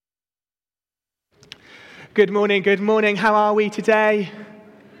Good morning. How are we today?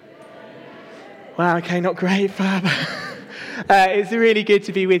 Wow, okay, not great, Fab. It's really good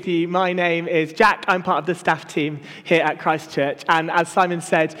to be with you. My name is Jack. I'm part of the staff team here at Christ Church. And as Simon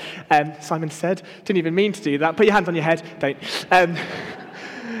said, didn't even mean to do that. Put your hands on your head. Don't.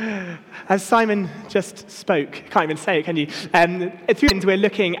 As Simon just spoke, can't even say it, can you? We're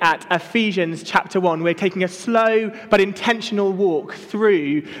looking at Ephesians chapter 1. We're taking a slow but intentional walk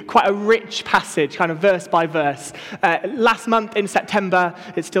through quite a rich passage, kind of verse by verse. Last month in September,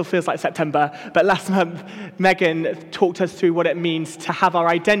 it still feels like September, but last month, Megan talked us through what it means to have our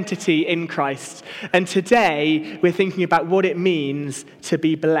identity in Christ. And today, we're thinking about what it means to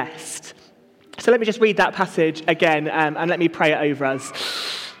be blessed. So let me just read that passage again, and let me pray it over us.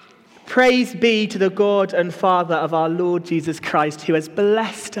 Praise be to the God and Father of our Lord Jesus Christ, who has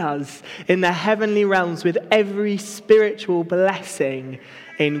blessed us in the heavenly realms with every spiritual blessing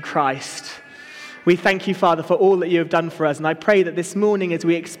in Christ. We thank you, Father, for all that you have done for us. And I pray that this morning, as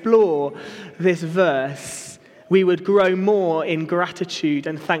we explore this verse, we would grow more in gratitude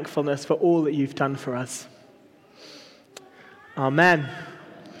and thankfulness for all that you've done for us. Amen.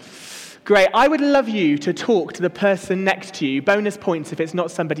 Great. I would love you to talk to the person next to you. Bonus points if it's not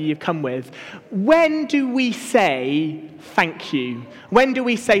somebody you've come with. When do we say thank you? When do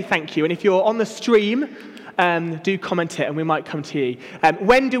we say thank you? And if you're on the stream, do comment it and we might come to you.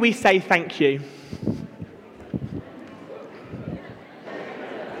 When do we say thank you?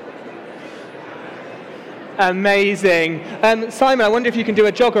 Amazing. Simon, I wonder if you can do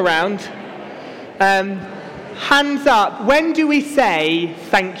a jog around. Hands up. When do we say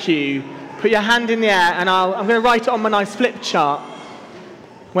thank you? Put your hand in the air and I'm going to write it on my nice flip chart.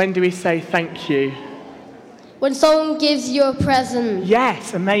 When do we say thank you? When someone gives you a present.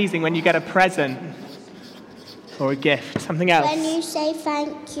 Yes, amazing. When you get a present or a gift. Something else. When you say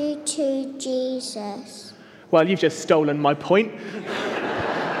thank you to Jesus. Well, you've just stolen my point.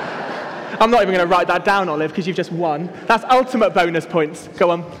 I'm not even going to write that down, Olive, because you've just won. That's ultimate bonus points.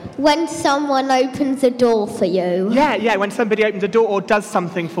 Go on. When someone opens a door for you. Yeah, when somebody opens a door or does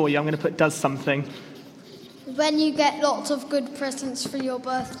something for you. I'm going to put does something. When you get lots of good presents for your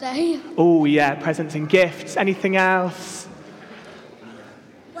birthday. Oh, yeah, presents and gifts. Anything else?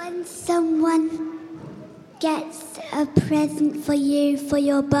 When someone gets a present for you for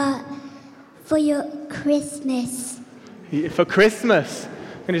your Christmas. For Christmas.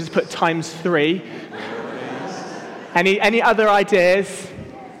 I'm going to just put times 3. Any other ideas?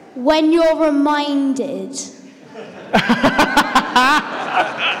 When you're reminded.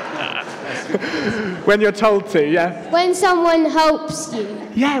 When you're told to, yeah? When someone helps you.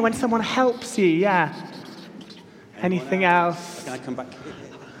 Yeah, when someone helps you, yeah. Anything else? Can I come back?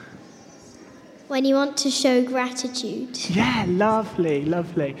 When you want to show gratitude. Yeah, lovely.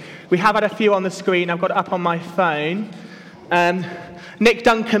 We have had a few on the screen. I've got it up on my phone. Nick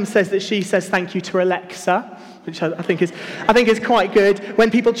Duncombe says that she says thank you to Alexa, which I think is quite good. When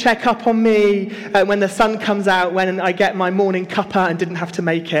people check up on me, when the sun comes out, when I get my morning cuppa and didn't have to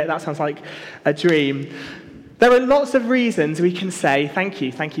make it, that sounds like a dream. There are lots of reasons we can say thank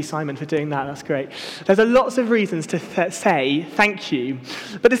you. Thank you, Simon, for doing that. That's great. There's lots of reasons to say thank you.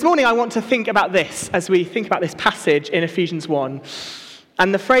 But this morning I want to think about this as we think about this passage in Ephesians 1.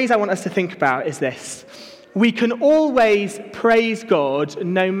 And the phrase I want us to think about is this. We can always praise God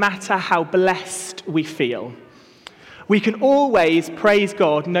no matter how blessed we feel. We can always praise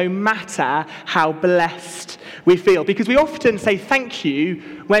God no matter how blessed we feel. Because we often say thank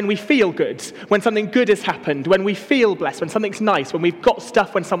you when we feel good, when something good has happened, when we feel blessed, when something's nice, when we've got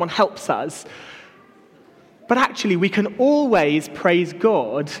stuff, when someone helps us. But actually, we can always praise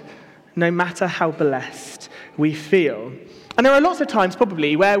God no matter how blessed we feel. And there are lots of times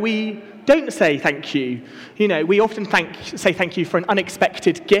probably where we don't say thank you. You know, we often say thank you for an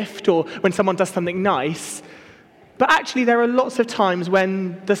unexpected gift or when someone does something nice. But actually, there are lots of times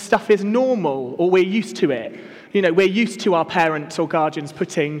when the stuff is normal or we're used to it. You know, we're used to our parents or guardians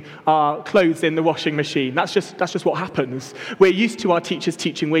putting our clothes in the washing machine. That's just what happens. We're used to our teachers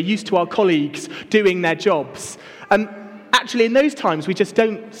teaching. We're used to our colleagues doing their jobs. Actually, in those times, we just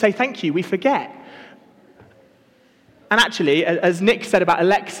don't say thank you. We forget. And actually, as Nick said about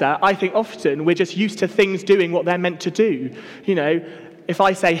Alexa, I think often we're just used to things doing what they're meant to do. You know, if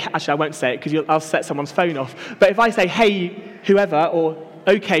I say, actually I won't say it because I'll set someone's phone off, but if I say, hey, whoever, or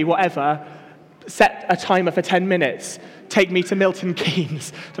okay, whatever, set a timer for 10 minutes, take me to Milton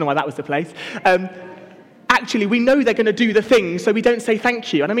Keynes, don't know why that was the place, actually we know they're going to do the thing, so we don't say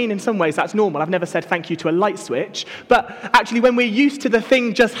thank you. And I mean, in some ways that's normal. I've never said thank you to a light switch, but actually when we're used to the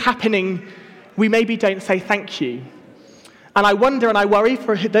thing just happening, we maybe don't say thank you. And I wonder and I worry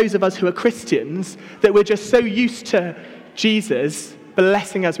for those of us who are Christians that we're just so used to Jesus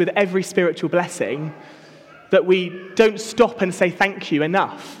blessing us with every spiritual blessing that we don't stop and say thank you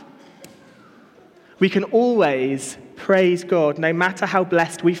enough. We can always praise God no matter how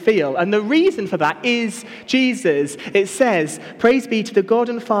blessed we feel. And the reason for that is Jesus. It says, "Praise be to the God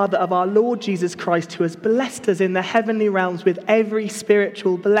and Father of our Lord Jesus Christ, who has blessed us in the heavenly realms with every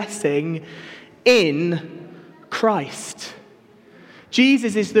spiritual blessing in Christ."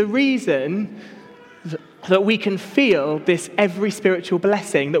 Jesus is the reason that we can feel this every spiritual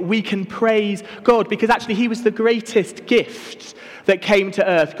blessing, that we can praise God, because actually he was the greatest gift that came to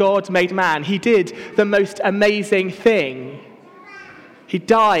earth. God made man. He did the most amazing thing. He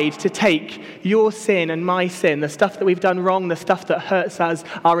died to take your sin and my sin, the stuff that we've done wrong, the stuff that hurts us,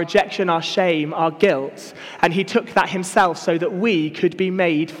 our rejection, our shame, our guilt, and he took that himself so that we could be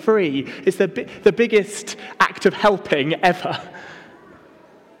made free. It's the biggest act of helping ever.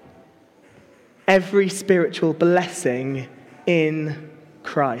 Every spiritual blessing in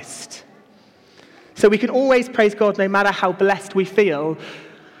Christ. So we can always praise God no matter how blessed we feel.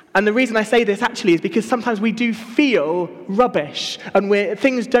 And the reason I say this actually is because sometimes we do feel rubbish and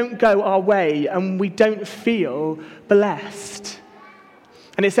things don't go our way and we don't feel blessed.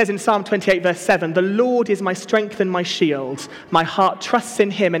 And it says in Psalm 28 verse 7, "The Lord is my strength and my shield. My heart trusts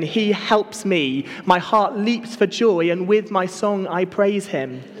in him and he helps me. My heart leaps for joy and with my song I praise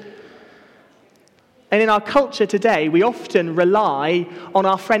him." And in our culture today, we often rely on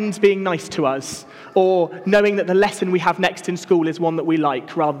our friends being nice to us, or knowing that the lesson we have next in school is one that we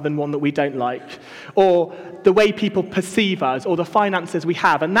like rather than one that we don't like, or the way people perceive us, or the finances we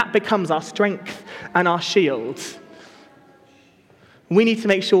have, and that becomes our strength and our shield. We need to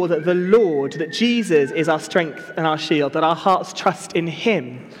make sure that the Lord, that Jesus is our strength and our shield, that our hearts trust in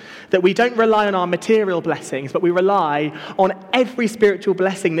him, that we don't rely on our material blessings, but we rely on every spiritual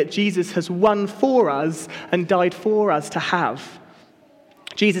blessing that Jesus has won for us and died for us to have.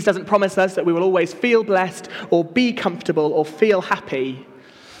 Jesus doesn't promise us that we will always feel blessed or be comfortable or feel happy.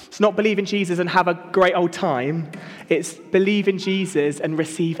 It's not believe in Jesus and have a great old time. It's believe in Jesus and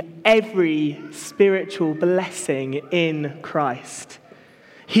receive every spiritual blessing in Christ.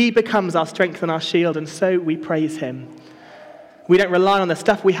 He becomes our strength and our shield, and so we praise him. We don't rely on the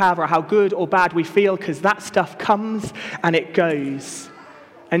stuff we have or how good or bad we feel, because that stuff comes and it goes.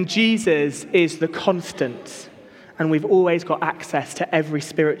 And Jesus is the constant, and we've always got access to every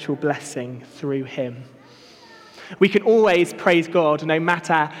spiritual blessing through him. We can always praise God no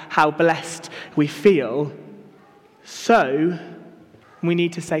matter how blessed we feel. So we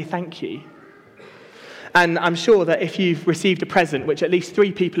need to say thank you. And I'm sure that if you've received a present, which at least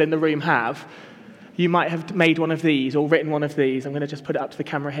 3 people in the room have, you might have made one of these or written one of these. I'm going to just put it up to the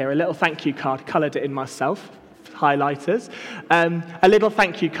camera here. A little thank you card, coloured it in myself, highlighters. A little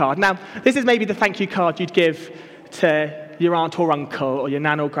thank you card. Now, this is maybe the thank you card you'd give to your aunt or uncle or your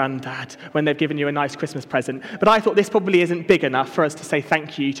nan or granddad when they've given you a nice Christmas present. But I thought this probably isn't big enough for us to say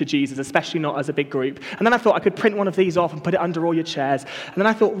thank you to Jesus, especially not as a big group. And then I thought I could print one of these off and put it under all your chairs. And then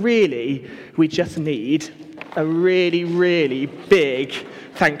I thought, really, we just need a really, really big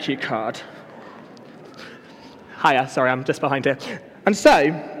thank you card. Hiya, sorry, I'm just behind here. And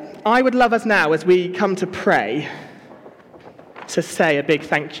so, I would love us now, as we come to pray, to say a big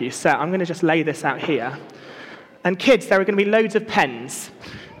thank you. So I'm going to just lay this out here. And kids, there are going to be loads of pens.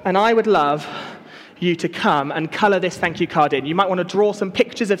 And I would love you to come and colour this thank you card in. You might want to draw some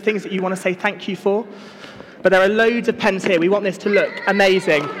pictures of things that you want to say thank you for. But there are loads of pens here. We want this to look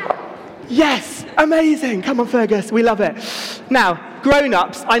amazing. Yes, amazing. Come on, Fergus, we love it. Now,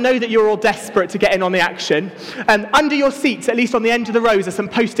 grown-ups, I know that you're all desperate to get in on the action. Under your seats, at least on the end of the rows, are some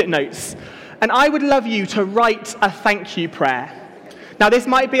post-it notes. And I would love you to write a thank you prayer. Now, this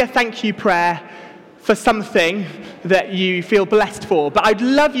might be a thank you prayer for something that you feel blessed for, but I'd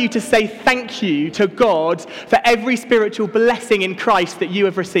love you to say thank you to God for every spiritual blessing in Christ that you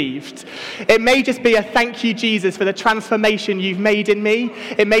have received. It may just be a thank you, Jesus, for the transformation you've made in me.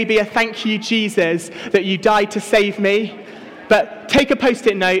 It may be a thank you, Jesus, that you died to save me. But take a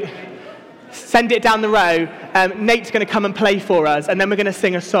post-it note, send it down the row. Nate's going to come and play for us, and then we're going to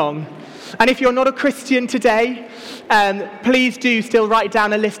sing a song. And if you're not a Christian today, please do still write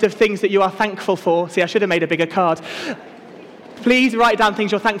down a list of things that you are thankful for. See, I should have made a bigger card. Please write down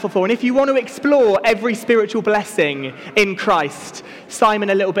things you're thankful for. And if you want to explore every spiritual blessing in Christ, Simon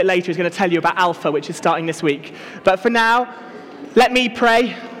a little bit later is going to tell you about Alpha, which is starting this week. But for now, let me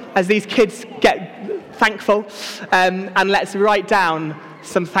pray as these kids get thankful, and let's write down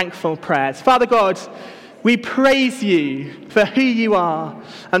some thankful prayers. Father God, We praise you for who you are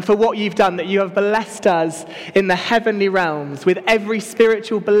and for what you've done, that you have blessed us in the heavenly realms with every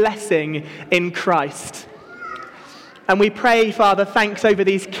spiritual blessing in Christ. And we pray, Father, thanks over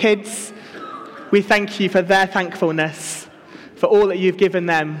these kids. We thank you for their thankfulness, for all that you've given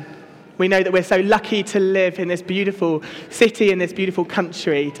them. We know that we're so lucky to live in this beautiful city, in this beautiful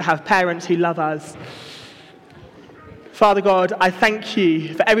country, to have parents who love us. Father God, I thank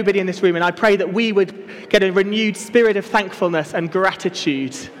you for everybody in this room, and I pray that we would get a renewed spirit of thankfulness and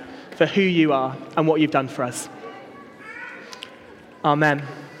gratitude for who you are and what you've done for us. Amen.